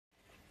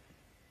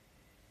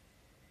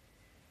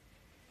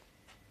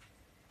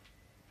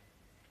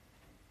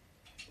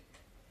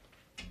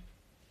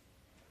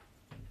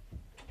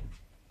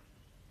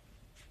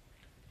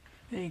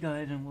Hey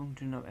guys, and welcome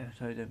to another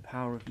episode of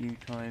Power Review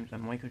Times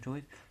and Micro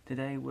Toys.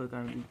 Today we're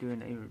going to be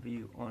doing a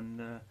review on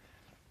the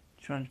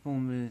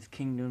Transformers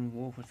Kingdom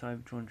War for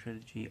Cybertron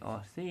Trilogy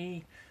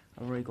RC.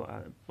 I've already got out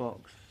of the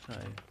box, so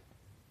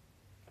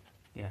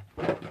yeah.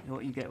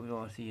 What you get with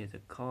RC is a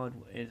card,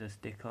 is a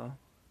sticker,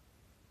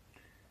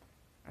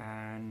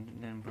 and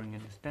then bring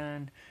in the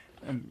stand.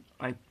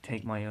 I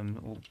take my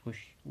little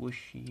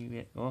whooshy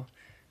bit off.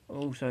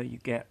 Also, you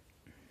get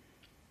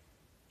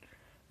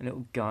a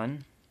little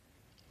gun.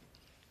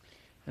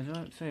 I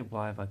don't say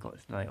why have I got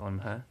this light on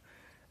her,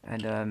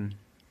 and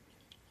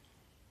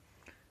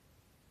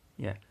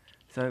yeah.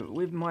 So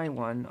with my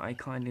one, I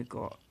kind of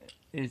got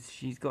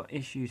she's got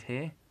issues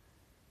here.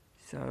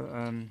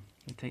 So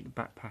you take the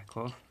backpack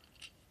off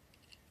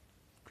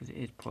because it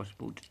is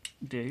possible to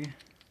do,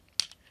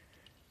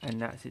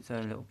 and that's its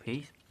own little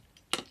piece.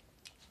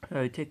 So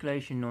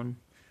articulation on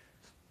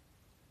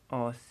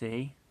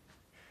RC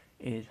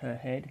is her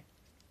head.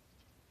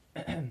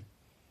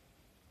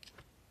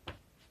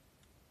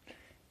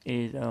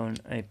 Is on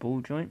a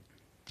ball joint,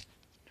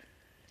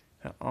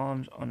 her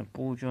arms on a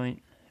ball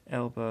joint,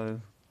 elbow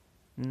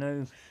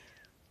no,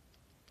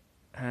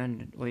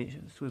 hand weight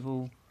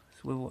swivel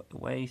at the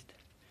waist,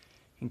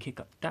 you can kick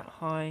up that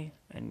high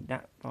and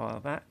that far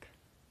back,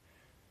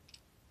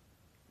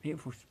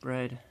 beautiful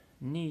spread,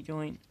 knee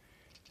joint,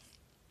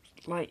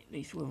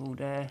 slightly swivel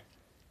there,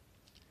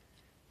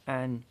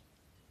 and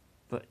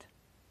foot.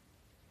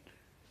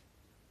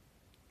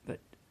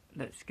 But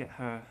let's get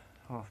her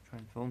half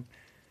transformed.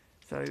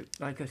 So,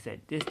 like I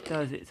said, this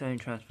does its own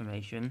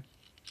transformation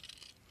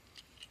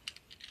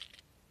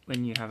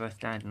when you have a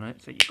stand on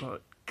it. So you've got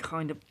to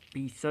kind of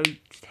be so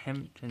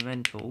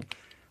temperamental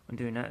on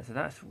doing that. So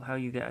that's how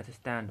you get her to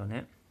stand on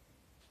it.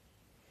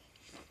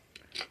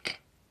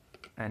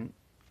 And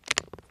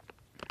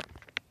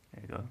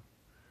there you go.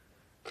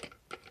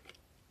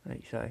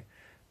 Like so.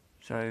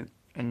 So,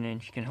 and then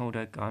she can hold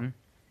her gun.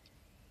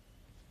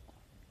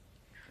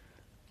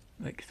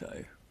 Like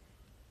so.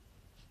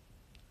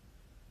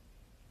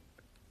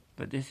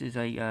 But this is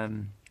a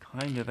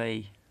kind of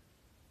a,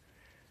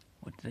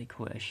 what do they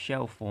call it, a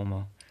shell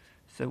former.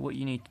 So what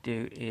you need to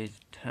do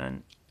is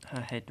turn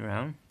her head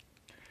around,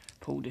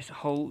 pull this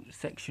whole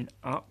section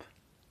up,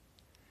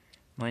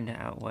 mind that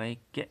out way,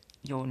 get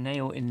your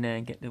nail in there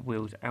and get the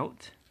wheels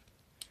out,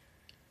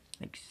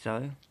 like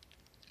so.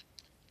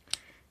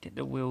 Get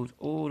the wheels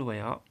all the way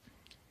up,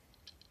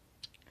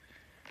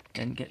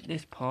 then get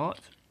this part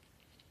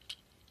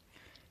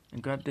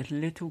and grab this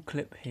little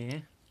clip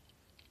here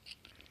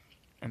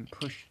and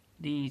push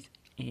these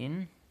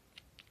in.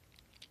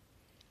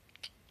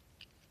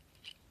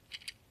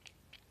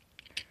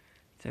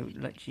 So it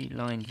literally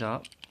lines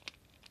up.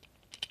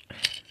 I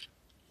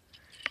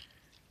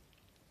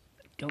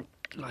don't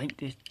like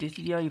this. This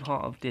is the only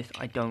part of this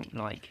I don't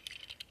like.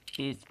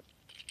 Is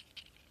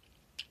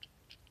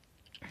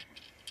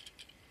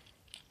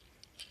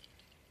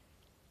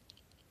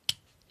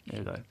there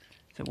we go.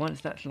 So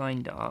once that's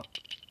lined up,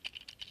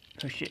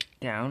 push it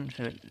down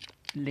so it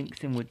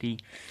links in with the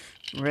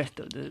rest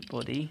of the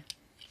body.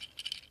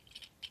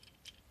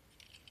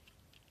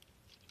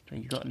 So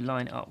you've got to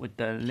line it up with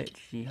the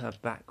literally her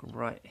back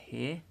right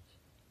here,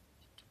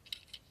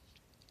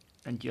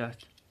 and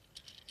just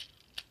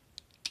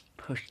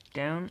push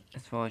down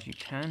as far as you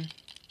can.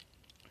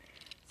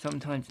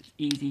 Sometimes it's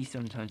easy,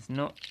 sometimes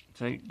not.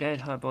 So there's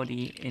her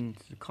body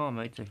into the car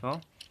mode so far.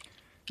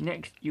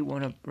 Next you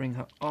want to bring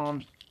her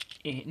arms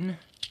in,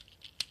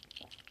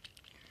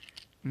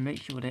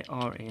 make sure they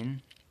are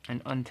in,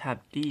 and untab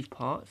these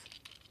parts,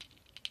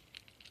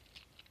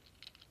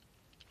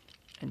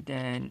 and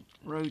then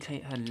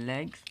rotate her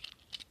legs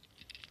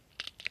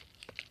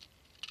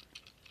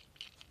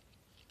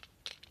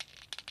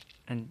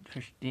and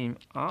push them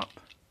up,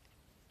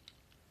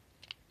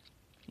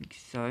 like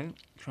so,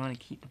 trying to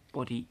keep the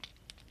body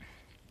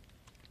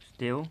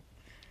still.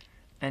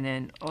 And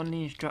then on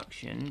the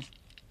instructions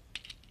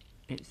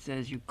it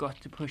says you've got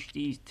to push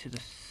these to the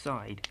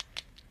side,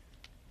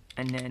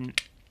 and then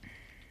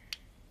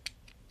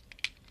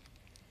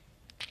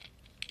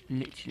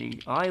literally,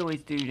 I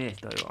always do this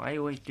though, I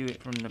always do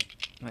it from the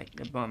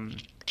bum,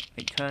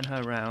 like turn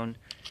her around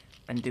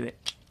and do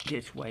it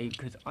this way,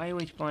 because I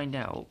always find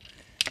out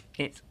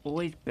it's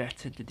always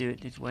better to do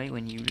it this way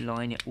when you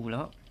line it all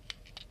up.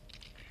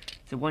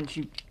 So once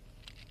you've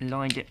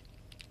lined it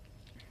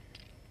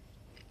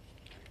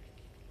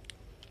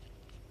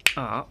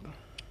up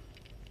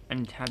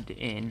and tabbed it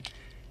in,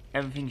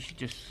 everything should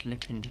just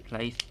slip into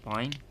place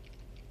fine.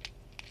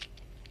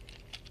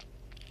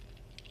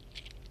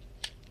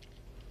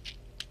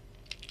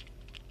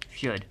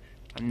 Should.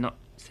 I'm not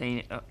saying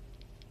it up.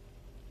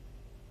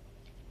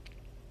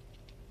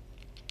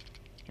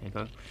 There you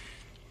go.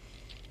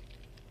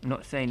 I'm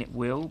not saying it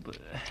will, but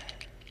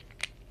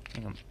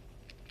hang on.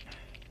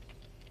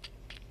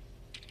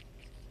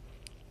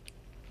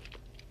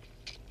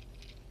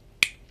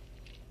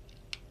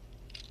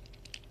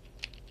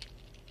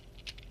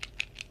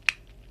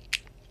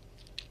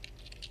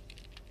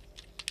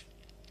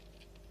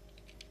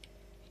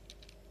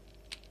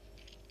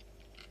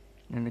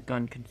 the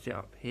gun can sit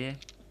up here,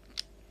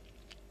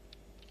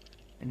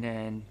 and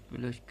then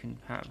we're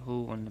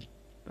compatible on the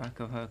back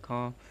of her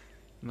car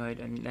mode,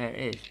 and there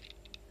it is.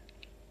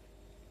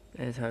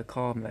 There's her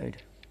car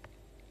mode.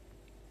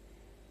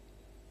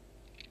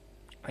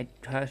 I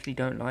personally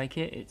don't like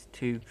it. It's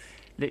too,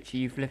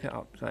 literally you flip it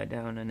upside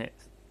down and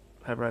it's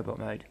her robot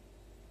mode.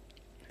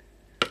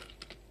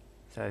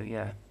 So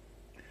yeah.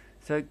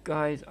 So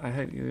guys, I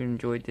hope you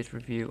enjoyed this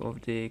review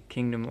of the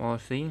Kingdom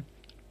RC.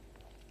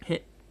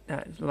 Hit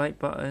that like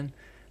button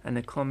and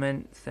the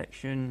comment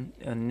section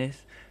on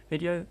this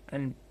video,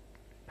 and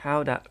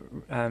power that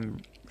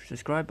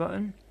subscribe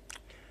button,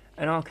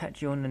 and I'll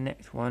catch you on the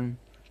next one.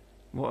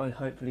 What are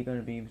hopefully going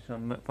to be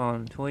some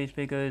McFarlane Toys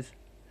figures,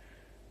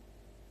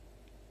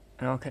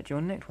 and I'll catch you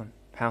on the next one.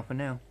 Pow for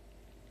now.